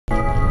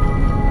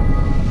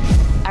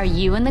Are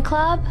you in the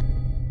club?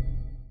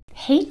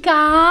 Hey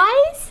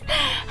guys,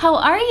 how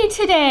are you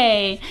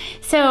today?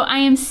 So I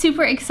am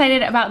super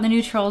excited about the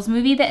new Trolls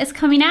movie that is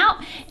coming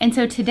out. And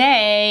so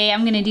today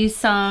I'm gonna do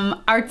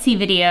some artsy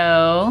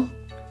video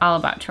all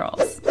about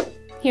Trolls.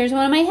 Here's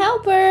one of my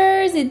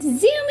helpers, it's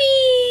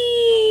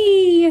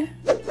Zumi!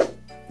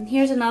 And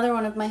here's another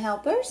one of my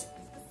helpers,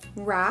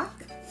 Roc.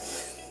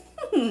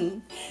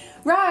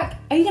 Roc,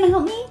 are you gonna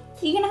help me?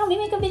 Are you gonna help me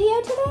make a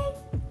video today?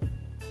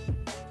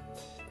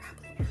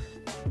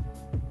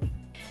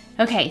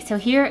 Okay, so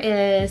here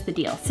is the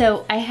deal.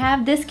 So I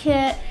have this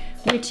kit,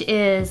 which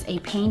is a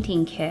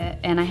painting kit,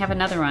 and I have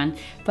another one,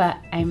 but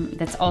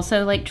that's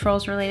also like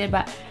Trolls related,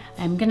 but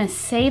I'm gonna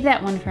save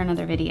that one for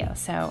another video,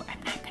 so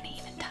I'm not gonna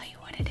even tell you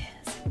what it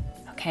is,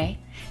 okay?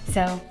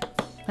 So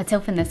let's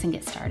open this and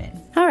get started.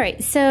 All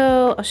right,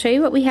 so I'll show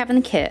you what we have in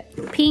the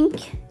kit.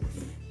 Pink,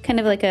 kind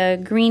of like a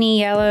greeny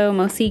yellow,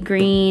 mostly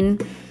green.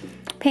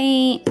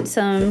 Paint,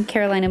 some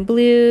Carolina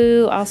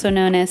blue, also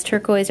known as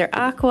turquoise or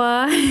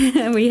aqua.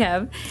 We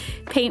have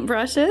paint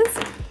brushes,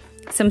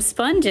 some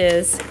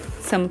sponges,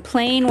 some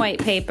plain white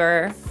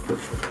paper,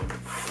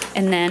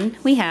 and then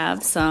we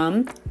have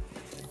some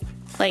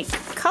like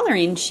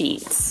coloring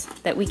sheets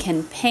that we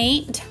can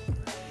paint.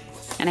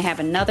 And I have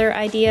another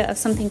idea of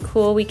something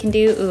cool we can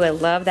do. Ooh, I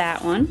love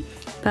that one.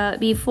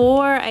 But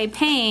before I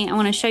paint, I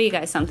want to show you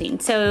guys something.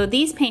 So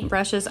these paint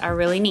brushes are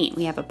really neat.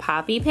 We have a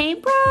poppy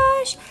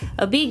paintbrush,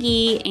 a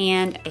biggie,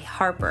 and a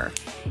Harper.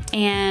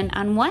 And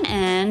on one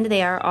end,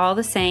 they are all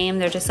the same.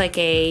 They're just like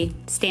a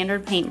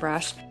standard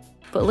paintbrush.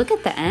 But look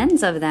at the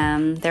ends of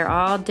them. They're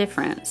all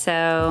different.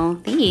 So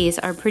these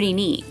are pretty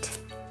neat.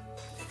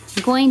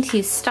 I'm going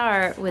to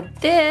start with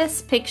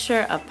this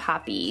picture of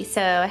Poppy.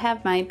 So I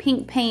have my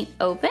pink paint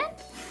open.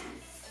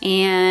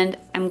 And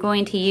I'm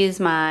going to use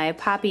my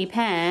Poppy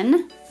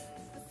pen,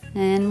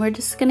 and we're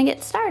just gonna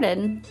get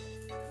started.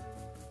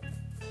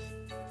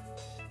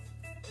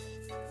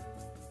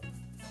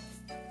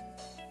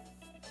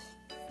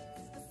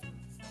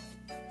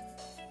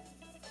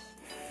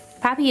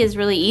 Poppy is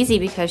really easy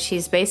because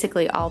she's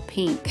basically all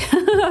pink.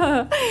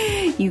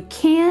 You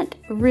can't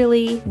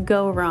really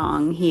go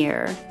wrong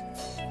here.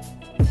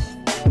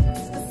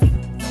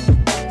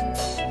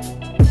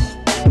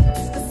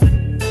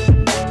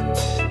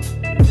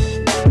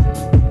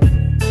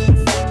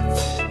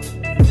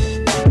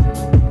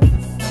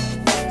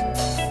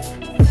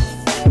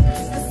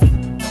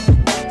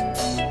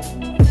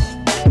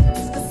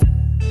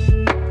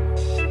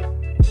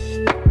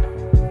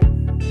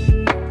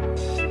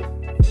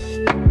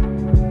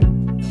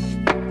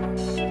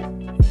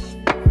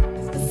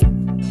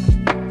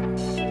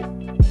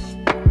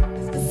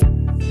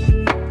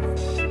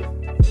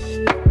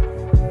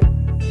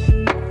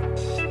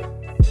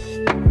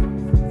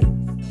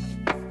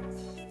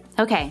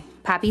 Okay,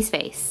 Poppy's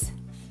face.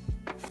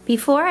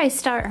 Before I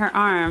start her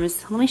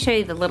arms, let me show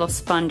you the little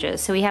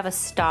sponges. So we have a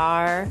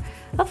star,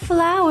 a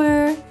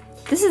flower.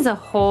 This is a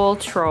whole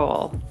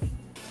troll.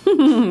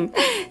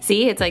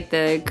 See, it's like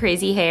the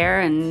crazy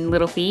hair and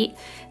little feet.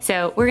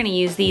 So we're gonna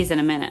use these in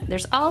a minute.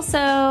 There's also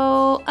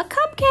a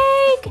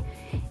cupcake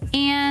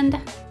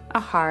and a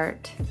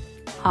heart.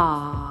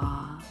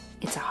 Aww,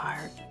 it's a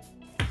heart.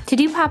 To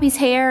do Poppy's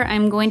hair,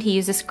 I'm going to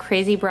use this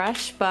crazy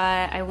brush,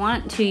 but I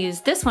want to use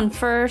this one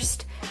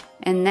first,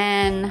 and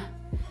then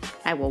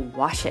I will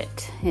wash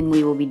it, and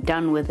we will be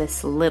done with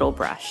this little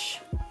brush.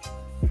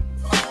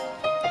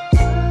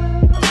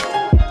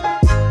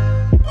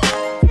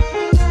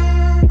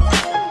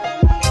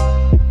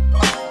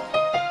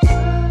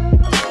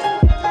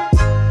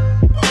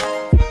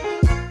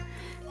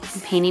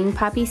 I'm painting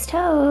Poppy's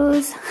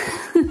toes.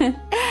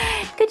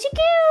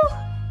 Good-you-go!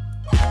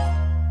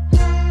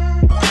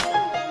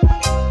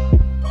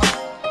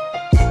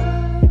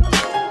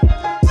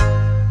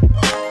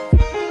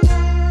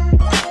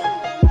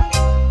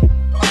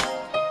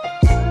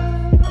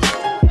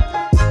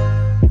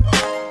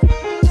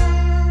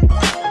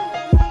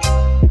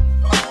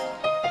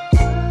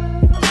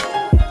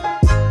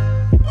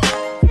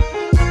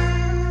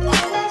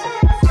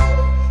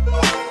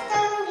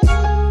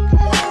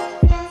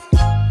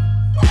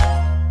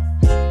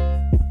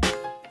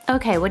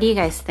 Okay, what do you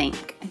guys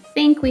think? I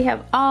think we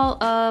have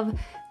all of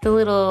the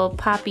little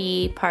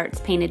Poppy parts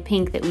painted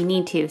pink that we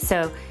need to.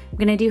 So I'm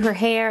gonna do her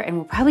hair, and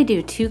we'll probably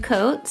do 2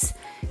 coats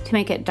to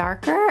make it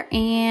darker,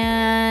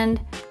 and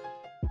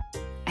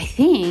I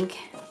think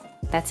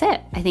that's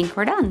it. I think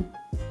we're done.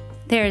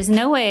 There's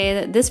no way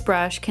that this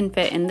brush can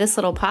fit in this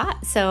little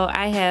pot, so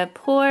I have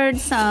poured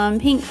some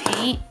pink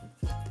paint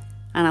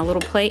on a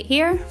little plate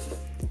here.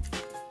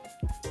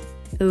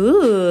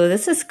 Ooh,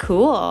 this is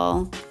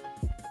cool.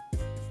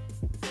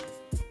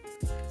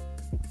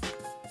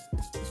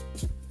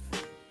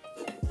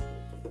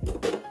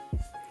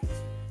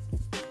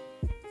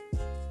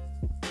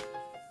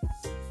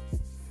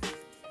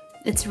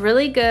 It's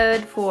really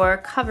good for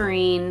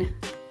covering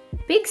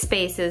big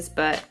spaces,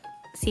 but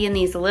see, in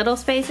these little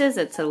spaces,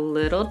 it's a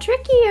little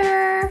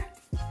trickier.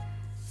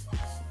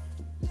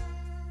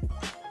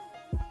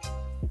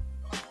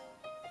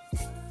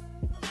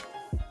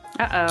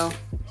 Uh-oh.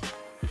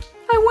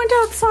 I went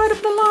outside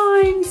of the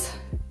lines.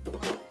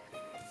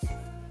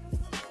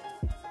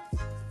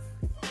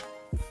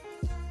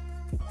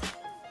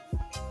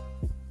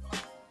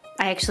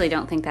 I actually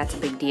don't think that's a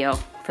big deal,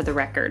 for the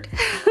record.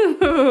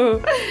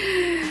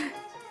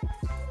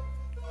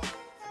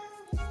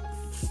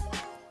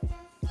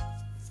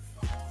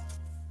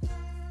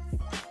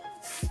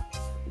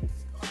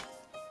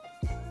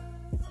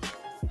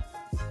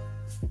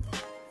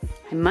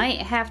 I might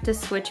have to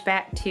switch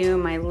back to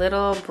my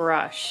little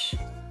brush.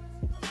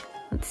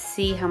 Let's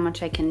see how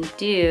much I can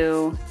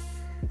do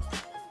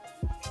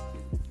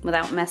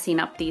without messing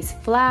up these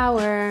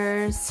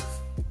flowers.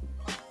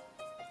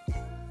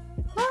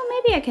 Well,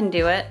 maybe I can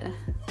do it.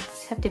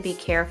 Just have to be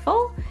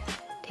careful,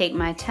 take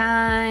my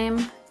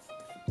time.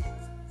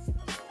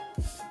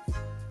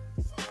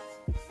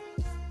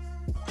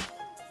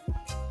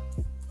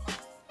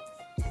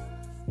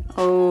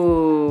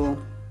 Oh.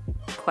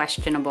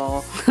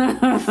 Questionable.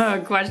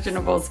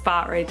 Questionable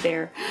spot right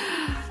there.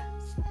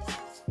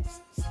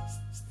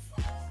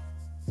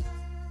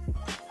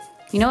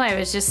 You know, I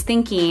was just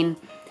thinking,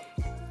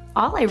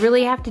 all I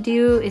really have to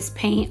do is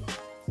paint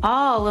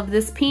all of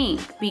this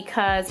pink,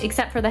 because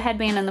except for the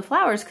headband and the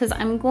flowers, because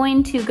I'm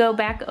going to go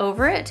back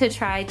over it to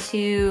try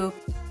to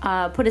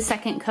put a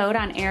second coat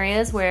on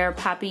areas where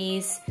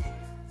Poppy's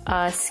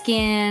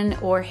skin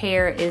or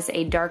hair is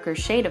a darker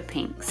shade of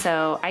pink,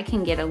 so I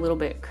can get a little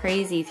bit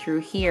crazy through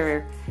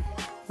here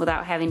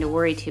without having to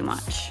worry too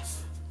much.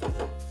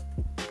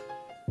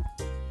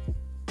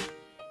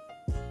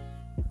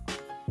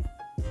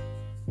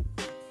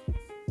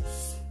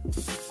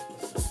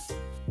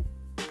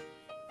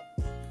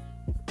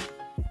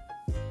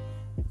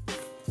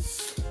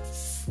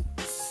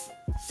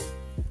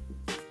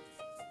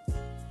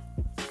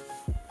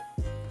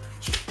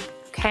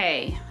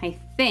 Okay, I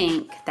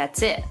think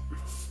that's it.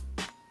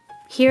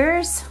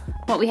 Here's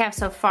what we have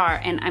so far,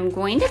 and I'm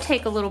going to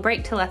take a little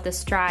break to let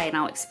this dry, and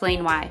I'll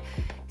explain why.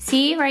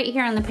 See right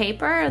here on the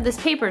paper? This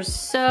paper is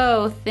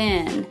so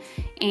thin,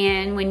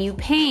 and when you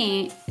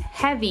paint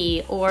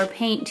heavy or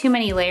paint too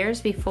many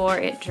layers before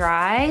it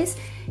dries,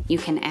 you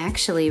can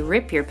actually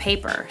rip your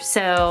paper.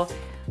 So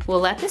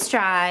we'll let this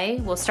dry,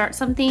 we'll start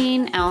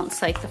something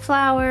else like the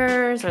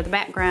flowers or the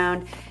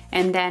background,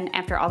 and then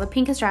after all the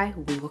pink is dry,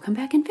 we will come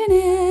back and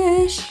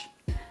finish.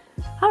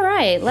 All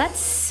right,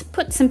 let's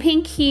put some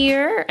pink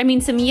here,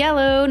 some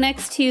yellow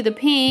next to the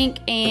pink,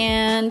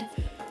 and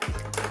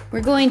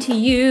we're going to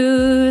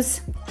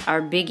use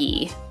our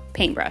biggie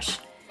paintbrush.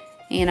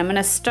 And I'm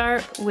gonna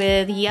start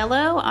with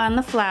yellow on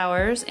the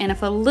flowers, and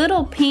if a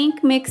little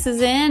pink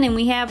mixes in and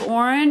we have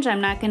orange,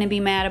 I'm not gonna be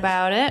mad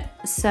about it.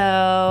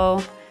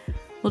 So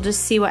we'll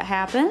just see what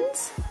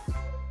happens.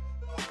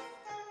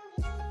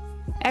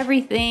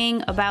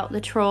 Everything about the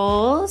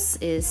trolls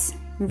is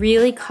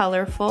really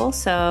colorful,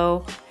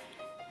 so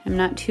I'm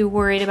not too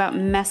worried about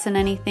messing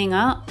anything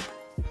up.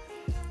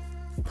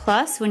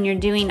 Plus, when you're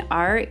doing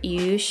art,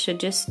 you should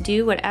just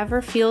do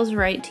whatever feels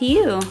right to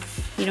you.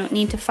 You don't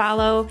need to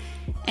follow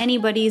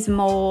anybody's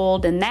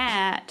mold, and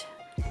that,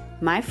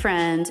 my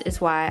friends, is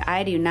why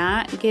I do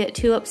not get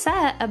too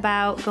upset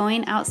about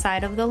going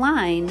outside of the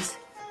lines.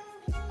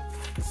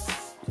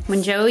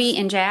 When Joey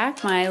and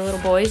Jack, my little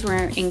boys, were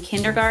in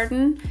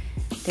kindergarten,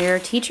 their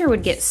teacher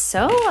would get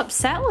so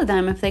upset with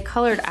them if they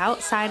colored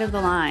outside of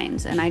the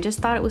lines, and I just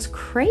thought it was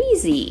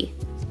crazy.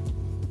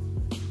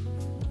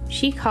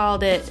 She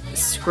called it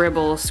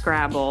scribble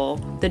scrabble,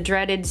 the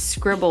dreaded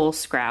scribble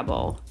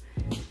scrabble.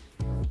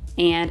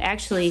 And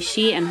actually,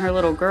 she and her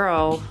little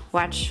girl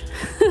watch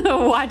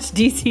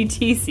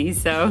DCTC,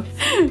 so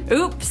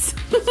oops.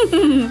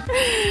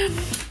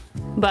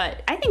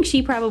 But I think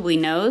she probably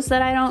knows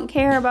that I don't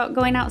care about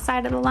going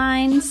outside of the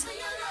lines.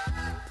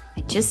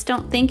 I just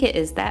don't think it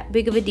is that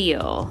big of a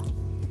deal.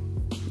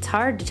 It's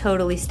hard to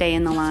totally stay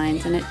in the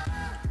lines, and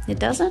it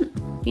doesn't,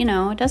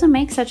 it doesn't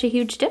make such a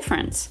huge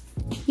difference.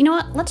 You know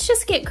what, let's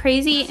just get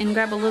crazy and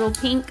grab a little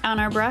pink on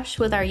our brush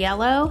with our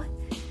yellow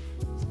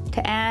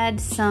to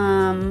add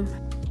some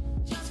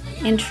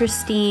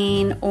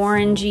interesting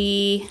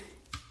orangey,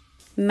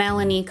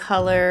 melony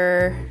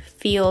color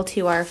feel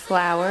to our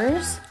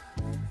flowers.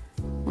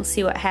 We'll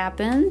see what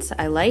happens.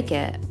 I like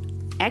it.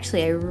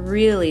 Actually, I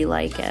really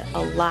like it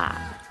a lot.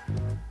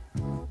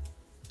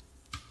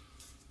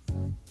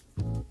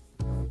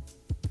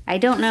 I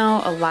don't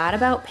know a lot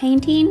about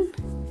painting,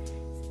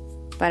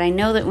 but I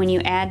know that when you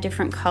add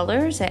different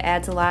colors, it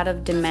adds a lot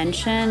of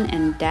dimension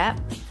and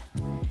depth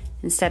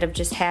instead of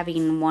just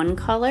having one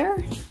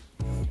color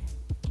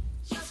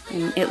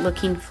and it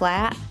looking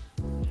flat.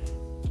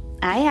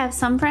 I have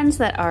some friends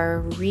that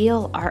are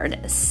real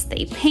artists.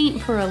 They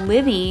paint for a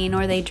living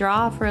or they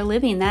draw for a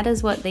living. That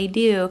is what they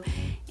do,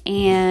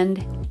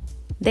 and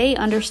they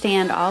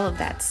understand all of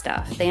that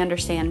stuff. They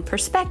understand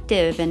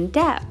perspective and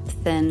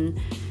depth, and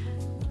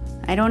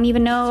I don't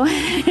even know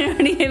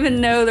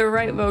the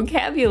right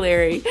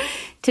vocabulary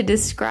to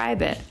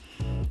describe it.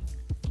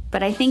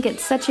 But I think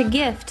it's such a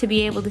gift to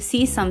be able to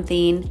see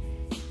something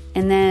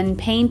and then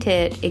paint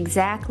it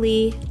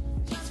exactly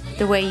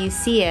the way you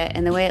see it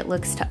and the way it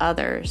looks to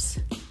others.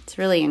 It's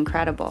really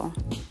incredible.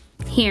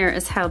 Here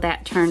is how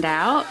that turned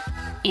out.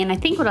 And I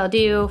think what I'll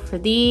do for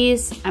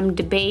these, I'm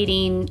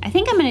debating, I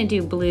think I'm gonna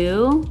do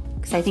blue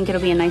because I think it'll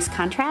be a nice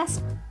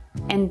contrast.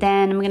 And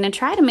then I'm gonna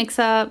try to mix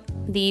up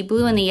the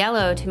blue and the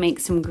yellow to make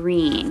some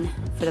green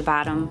for the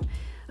bottom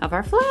of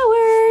our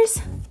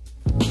flowers.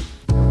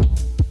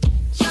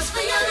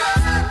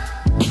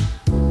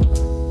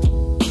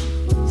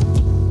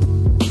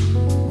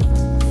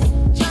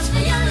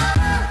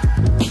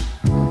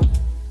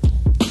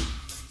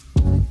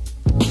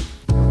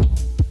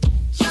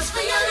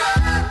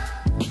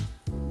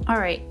 All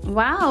right,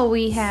 while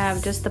we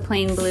have just the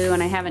plain blue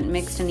and I haven't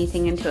mixed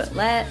anything into it,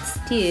 let's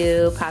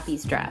do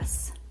Poppy's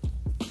dress.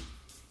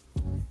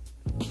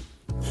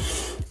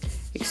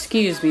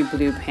 Excuse me,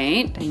 blue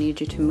paint, I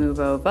need you to move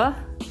over.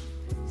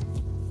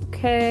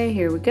 Okay,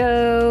 here we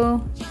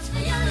go.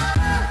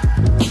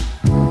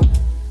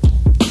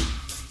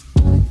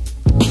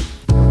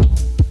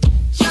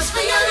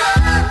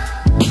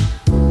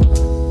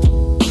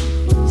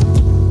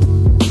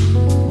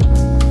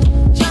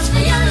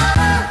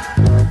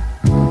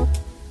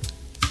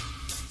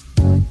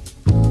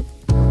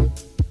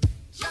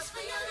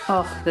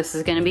 Oh, this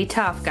is gonna be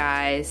tough,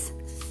 guys.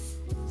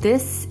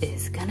 This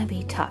is gonna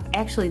be tough.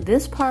 Actually,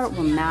 this part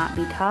will not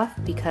be tough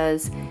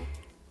because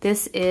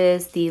this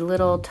is the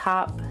little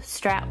top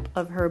strap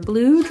of her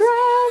blue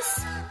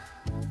dress.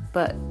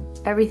 But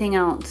everything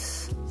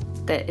else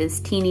that is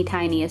teeny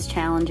tiny is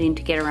challenging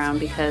to get around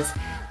because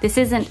this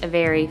isn't a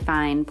very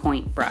fine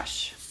point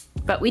brush.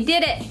 But we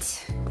did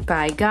it!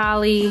 By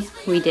golly,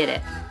 we did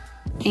it.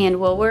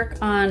 And we'll work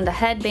on the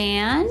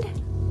headband.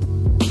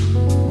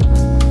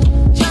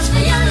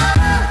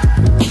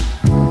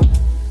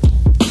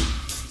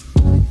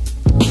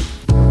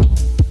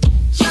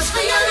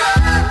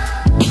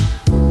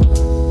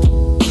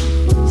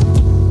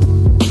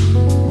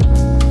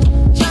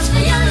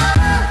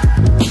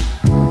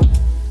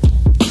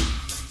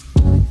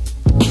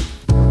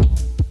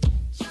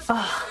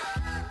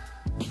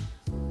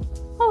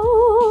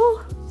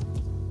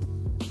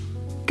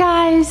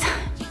 Guys,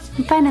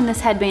 I'm finding this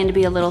headband to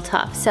be a little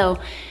tough, so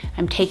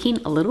I'm taking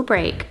a little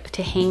break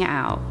to hang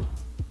out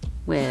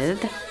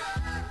with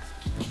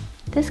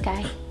this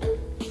guy.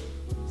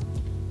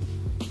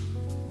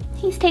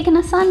 He's taking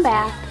a sun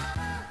bath.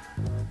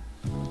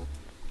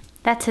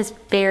 That's his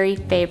very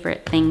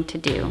favorite thing to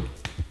do.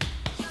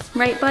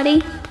 Right,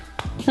 buddy?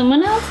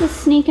 Someone else is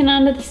sneaking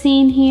onto the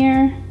scene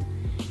here,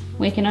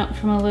 waking up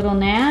from a little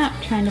nap,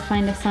 trying to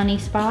find a sunny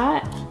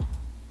spot.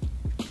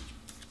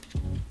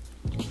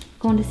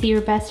 Going to see your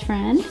best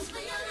friend.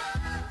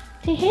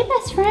 Say, hey,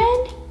 best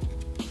friend.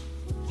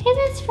 Hey,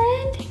 best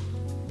friend.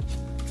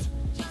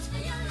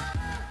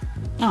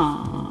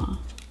 Aww.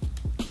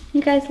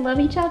 You guys love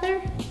each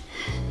other?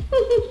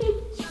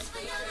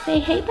 Say,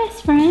 hey,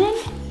 best friend.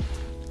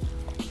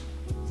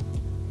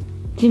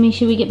 Zumi,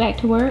 should we get back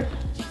to work?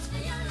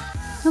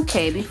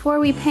 Okay, before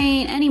we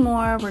paint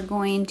anymore, we're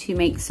going to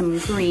make some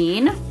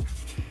green.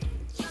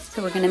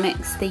 So we're gonna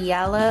mix the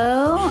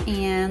yellow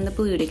and the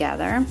blue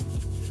together.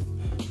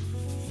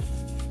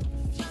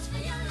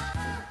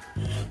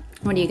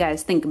 What do you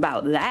guys think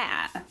about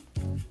that?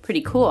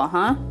 Pretty cool,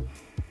 huh?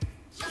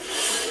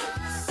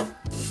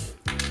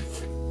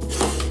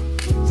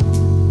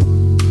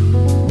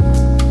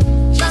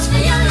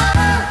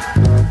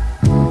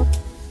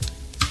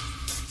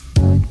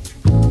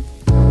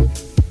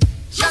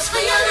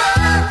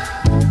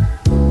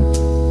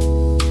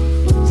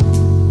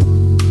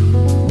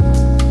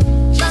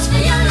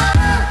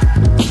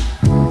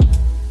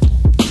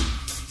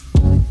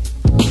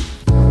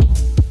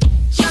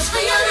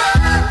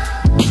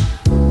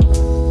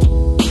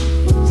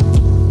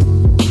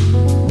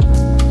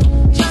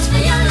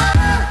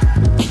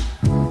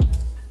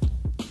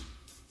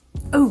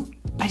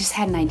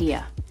 Had an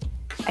idea.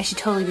 I should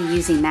totally be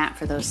using that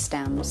for those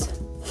stems.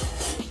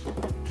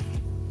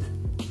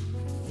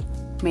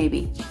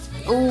 Maybe.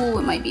 Oh,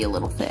 it might be a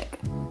little thick.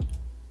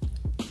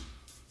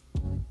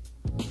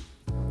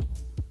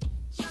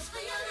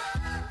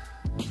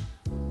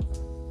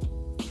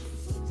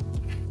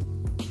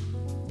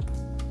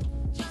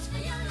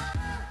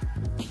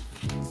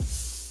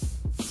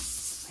 I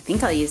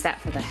think I'll use that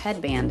for the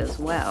headband as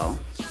well.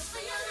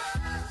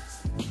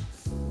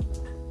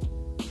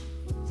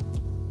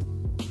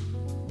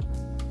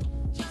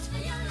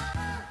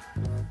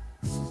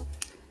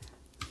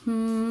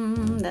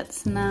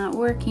 That's not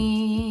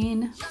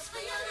working.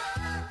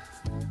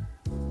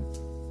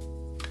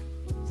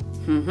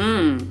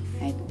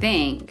 I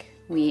think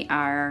we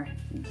are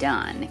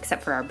done,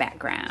 except for our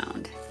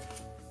background.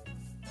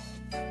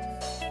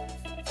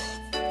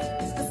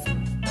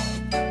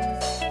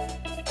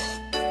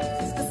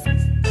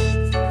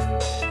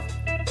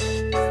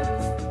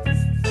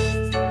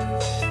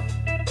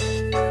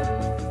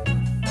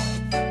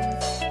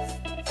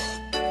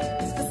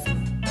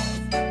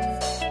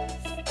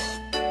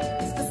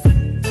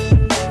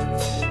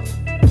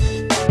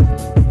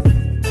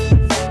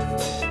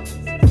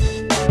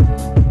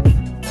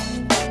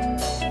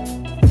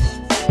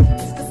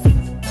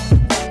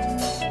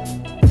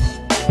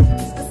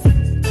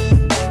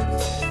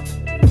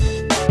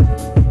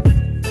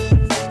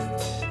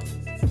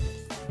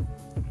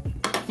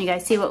 You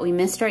guys see what we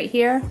missed right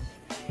here?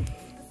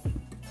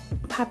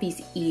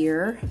 Poppy's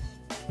ear.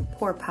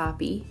 Poor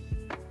Poppy.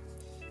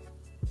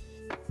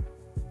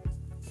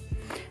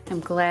 I'm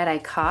glad I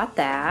caught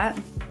that.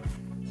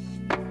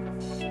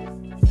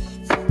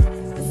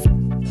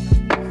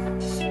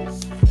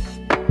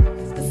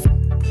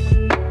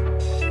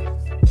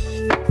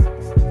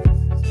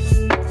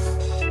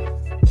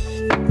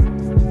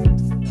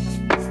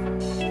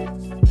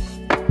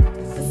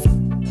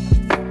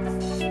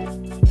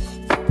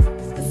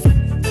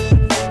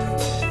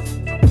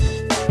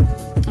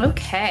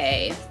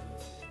 Okay,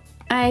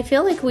 I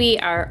feel like we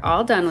are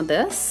all done with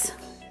this.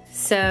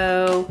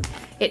 So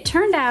it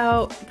turned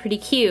out pretty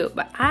cute,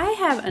 but I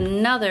have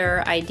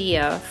another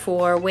idea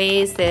for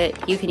ways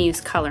that you can use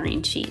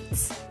coloring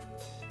sheets.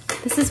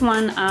 This is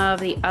one of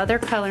the other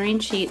coloring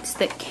sheets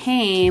that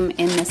came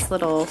in this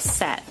little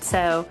set.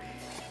 So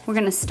we're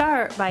gonna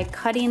start by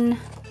cutting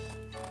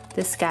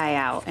this guy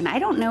out. And I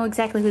don't know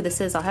exactly who this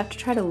is. I'll have to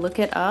try to look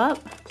it up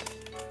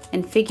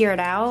and figure it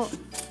out.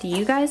 Do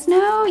you guys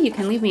know? You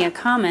can leave me a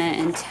comment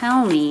and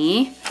tell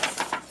me.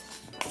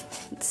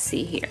 Let's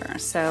see here.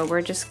 So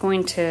we're just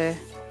going to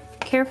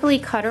carefully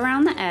cut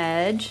around the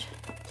edge.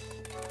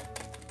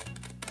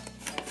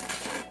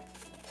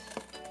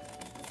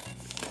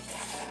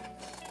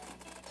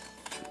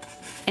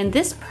 And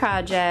this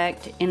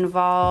project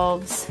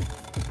involves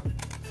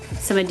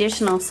some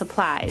additional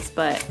supplies,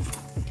 but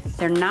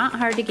they're not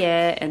hard to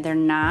get and they're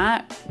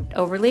not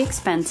overly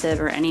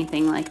expensive or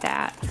anything like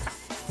that.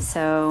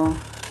 So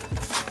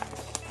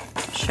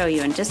I'll show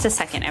you in just a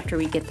second after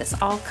we get this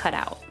all cut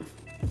out.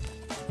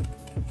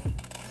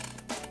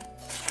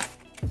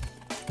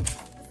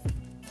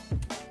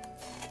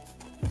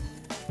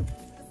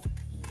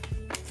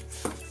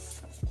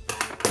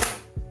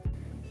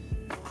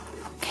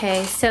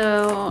 Okay,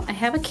 so I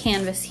have a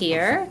canvas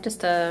here,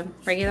 just a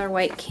regular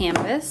white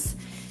canvas,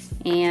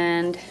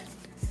 and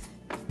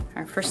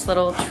our first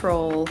little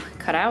troll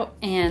cut out,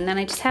 and then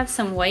I just have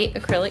some white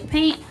acrylic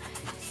paint.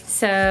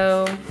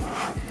 So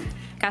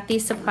got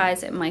these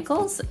supplies at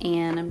Michael's,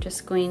 and I'm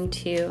just going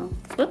to,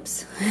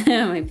 whoops,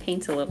 my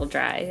paint's a little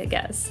dry, I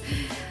guess.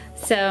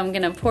 So I'm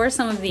gonna pour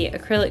some of the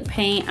acrylic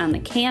paint on the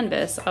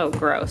canvas. Oh,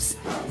 gross.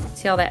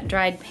 See all that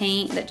dried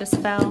paint that just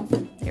fell?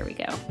 There we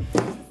go.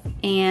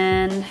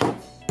 And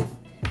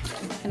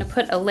I'm gonna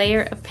put a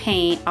layer of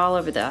paint all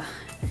over the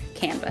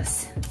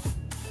canvas.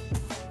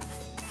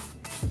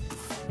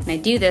 And I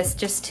do this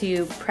just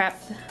to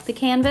prep the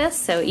canvas,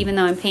 so even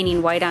though I'm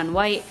painting white on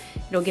white,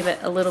 it'll give it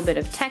a little bit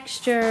of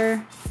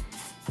texture,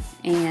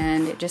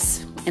 and it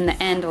just, in the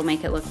end, will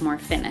make it look more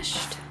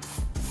finished.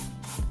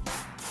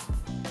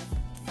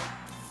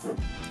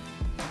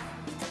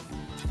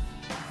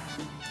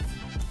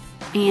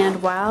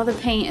 And while the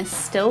paint is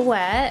still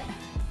wet,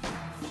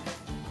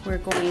 we're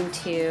going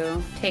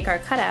to take our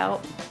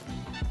cutout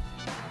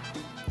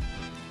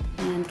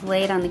and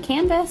lay it on the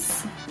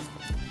canvas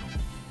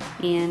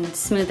and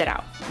smooth it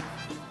out.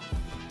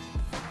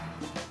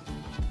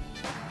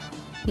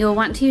 You'll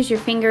want to use your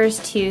fingers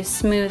to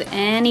smooth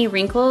any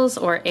wrinkles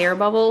or air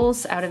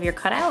bubbles out of your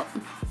cutout.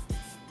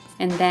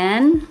 And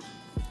then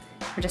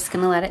we're just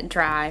gonna let it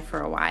dry for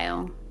a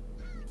while.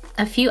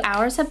 A few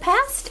hours have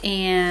passed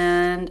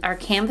and our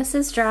canvas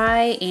is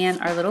dry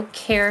and our little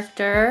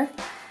character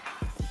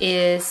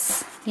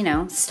is, you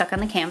know, stuck on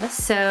the canvas,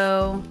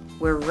 so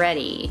we're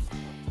ready.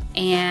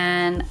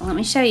 And let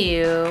me show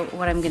you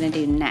what I'm gonna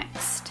do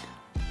next.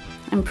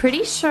 I'm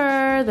pretty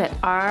sure that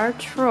our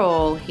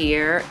troll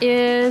here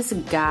is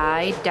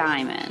Guy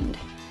Diamond.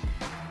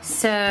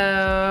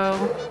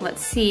 So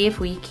let's see if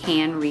we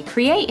can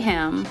recreate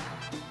him.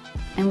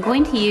 I'm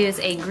going to use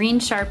a green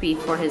Sharpie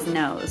for his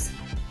nose.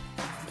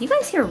 Do you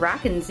guys hear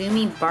Roc and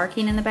Zumi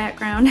barking in the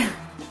background?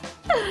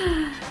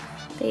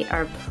 They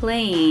are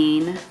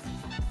playing.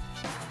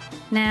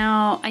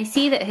 Now, I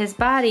see that his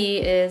body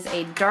is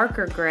a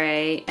darker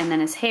gray and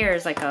then his hair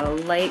is like a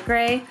light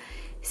gray.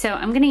 So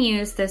I'm gonna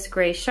use this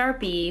gray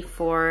Sharpie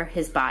for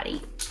his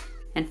body.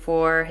 And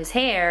for his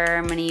hair,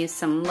 I'm gonna use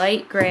some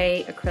light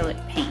gray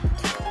acrylic paint.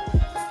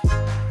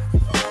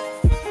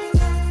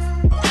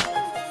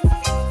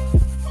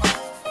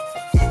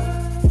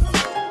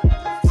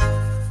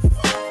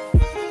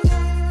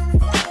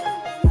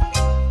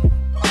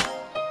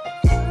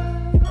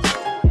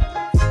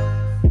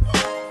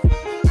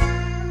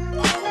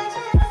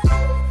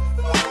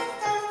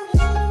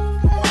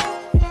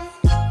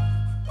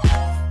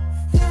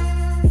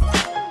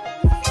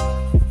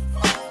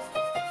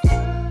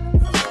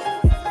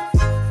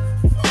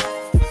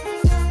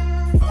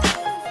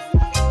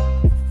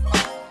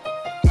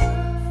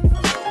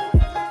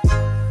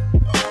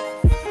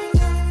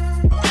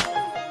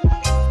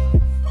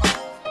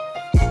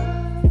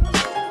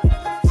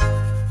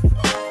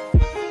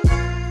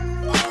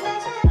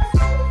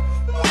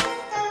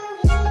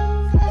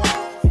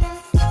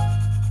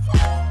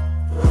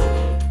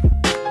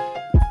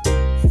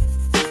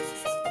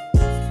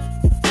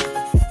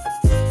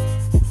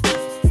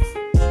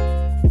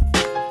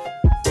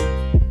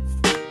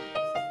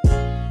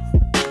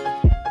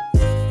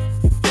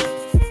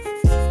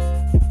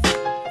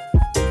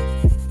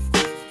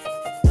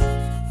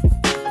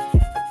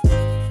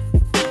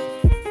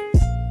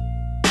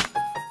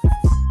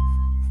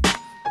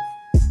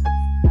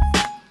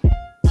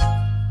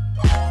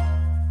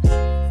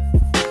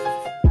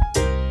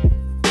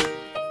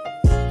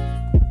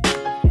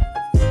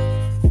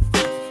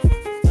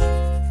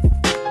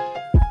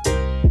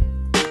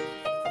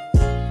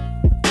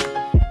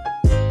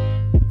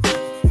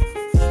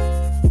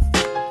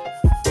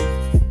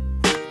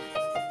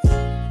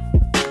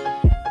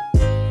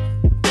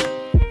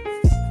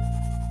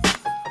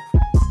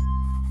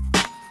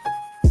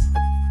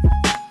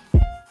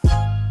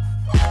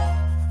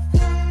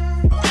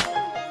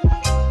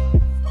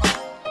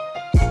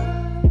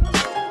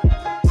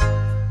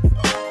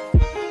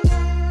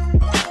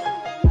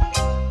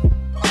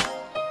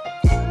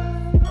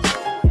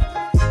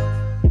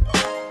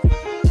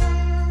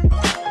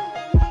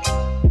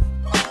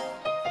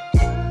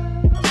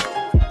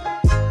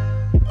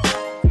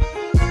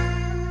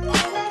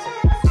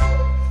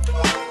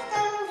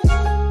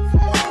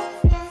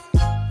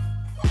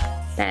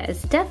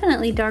 is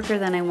definitely darker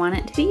than I want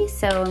it to be,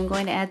 so I'm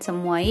going to add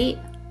some white.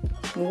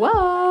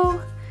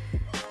 Whoa!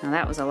 Now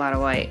that was a lot of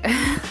white.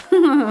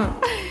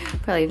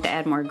 Probably have to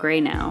add more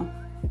gray now.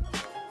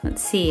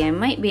 Let's see, I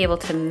might be able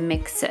to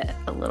mix it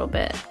a little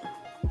bit.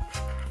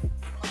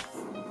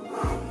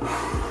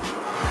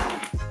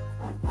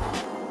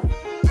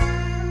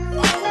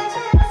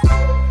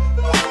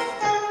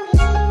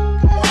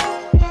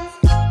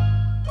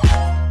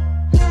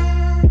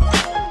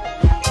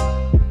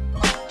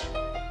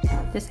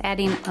 Just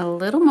adding a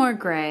little more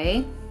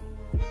gray.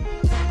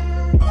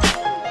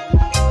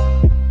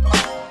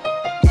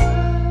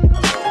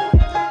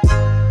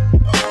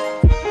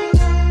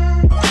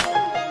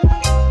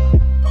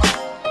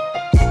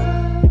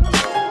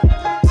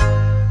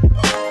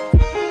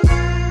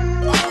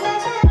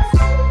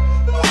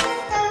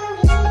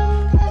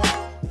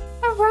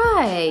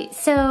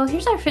 So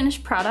here's our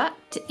finished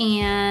product,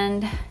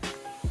 and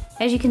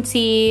as you can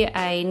see,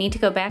 I need to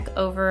go back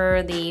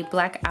over the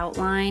black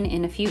outline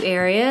in a few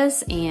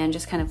areas and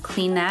just kind of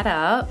clean that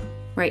up.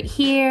 Right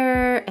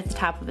here at the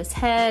top of his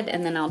head,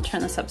 and then I'll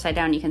turn this upside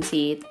down, you can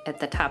see at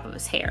the top of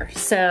his hair.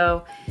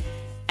 So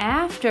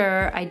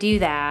after I do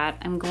that,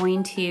 I'm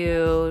going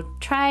to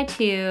try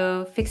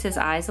to fix his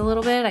eyes a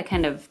little bit. I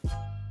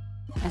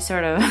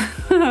sort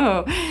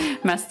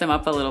of messed them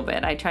up a little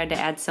bit. I tried to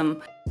add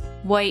some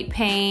white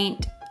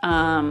paint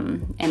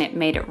and it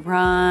made it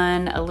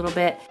run a little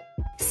bit.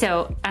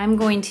 So I'm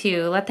going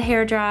to let the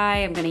hair dry.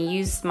 I'm going to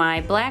use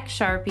my black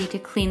Sharpie to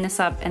clean this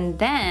up, and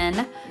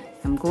then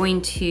I'm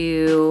going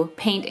to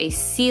paint a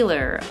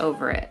sealer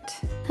over it.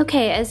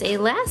 Okay, as a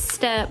last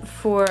step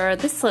for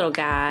this little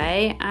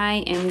guy,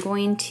 I am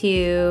going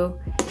to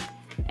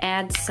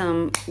add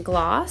some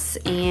gloss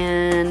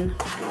and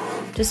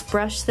just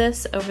brush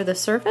this over the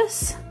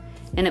surface,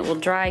 and it will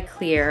dry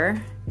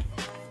clear.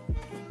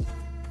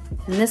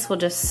 And this will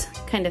just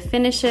kind of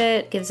finish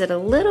it, gives it a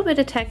little bit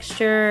of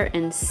texture,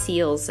 and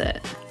seals it.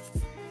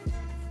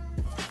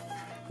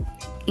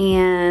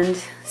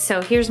 And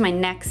so here's my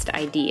next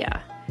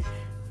idea.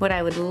 What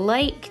I would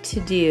like to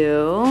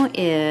do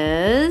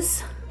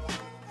is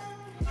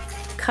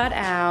cut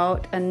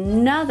out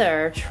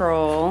another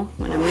troll.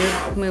 I'm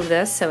gonna move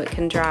this so it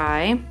can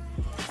dry.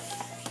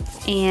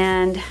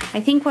 And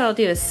I think what I'll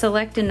do is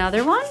select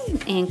another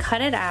one and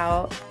cut it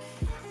out,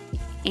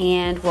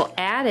 and we'll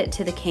add it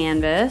to the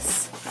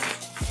canvas,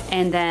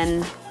 and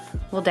then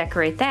we'll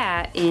decorate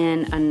that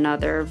in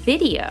another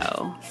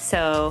video.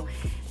 So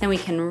then we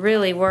can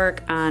really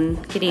work on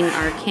getting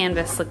our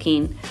canvas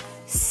looking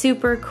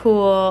super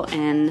cool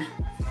and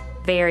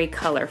very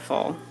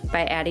colorful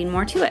by adding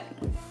more to it.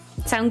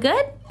 Sound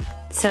good?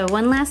 So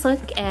one last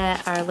look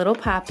at our little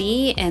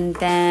poppy, and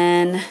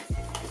then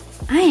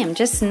I am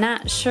just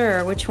not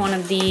sure which one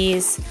of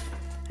these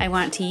I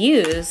want to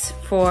use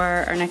for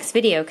our next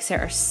video because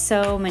there are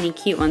so many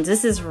cute ones.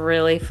 This is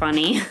really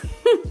funny.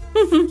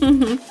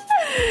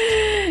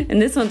 And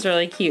this one's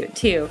really cute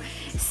too.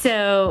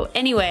 So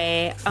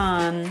anyway,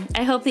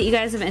 I hope that you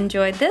guys have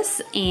enjoyed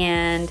this,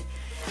 and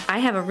I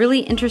have a really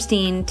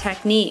interesting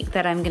technique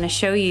that I'm gonna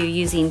show you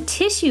using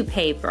tissue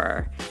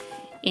paper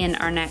in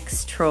our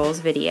next Trolls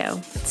video.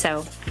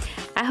 So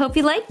I hope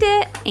you liked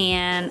it,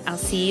 and I'll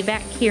see you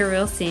back here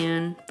real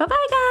soon.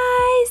 Bye-bye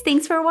guys,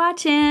 thanks for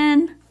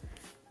watching.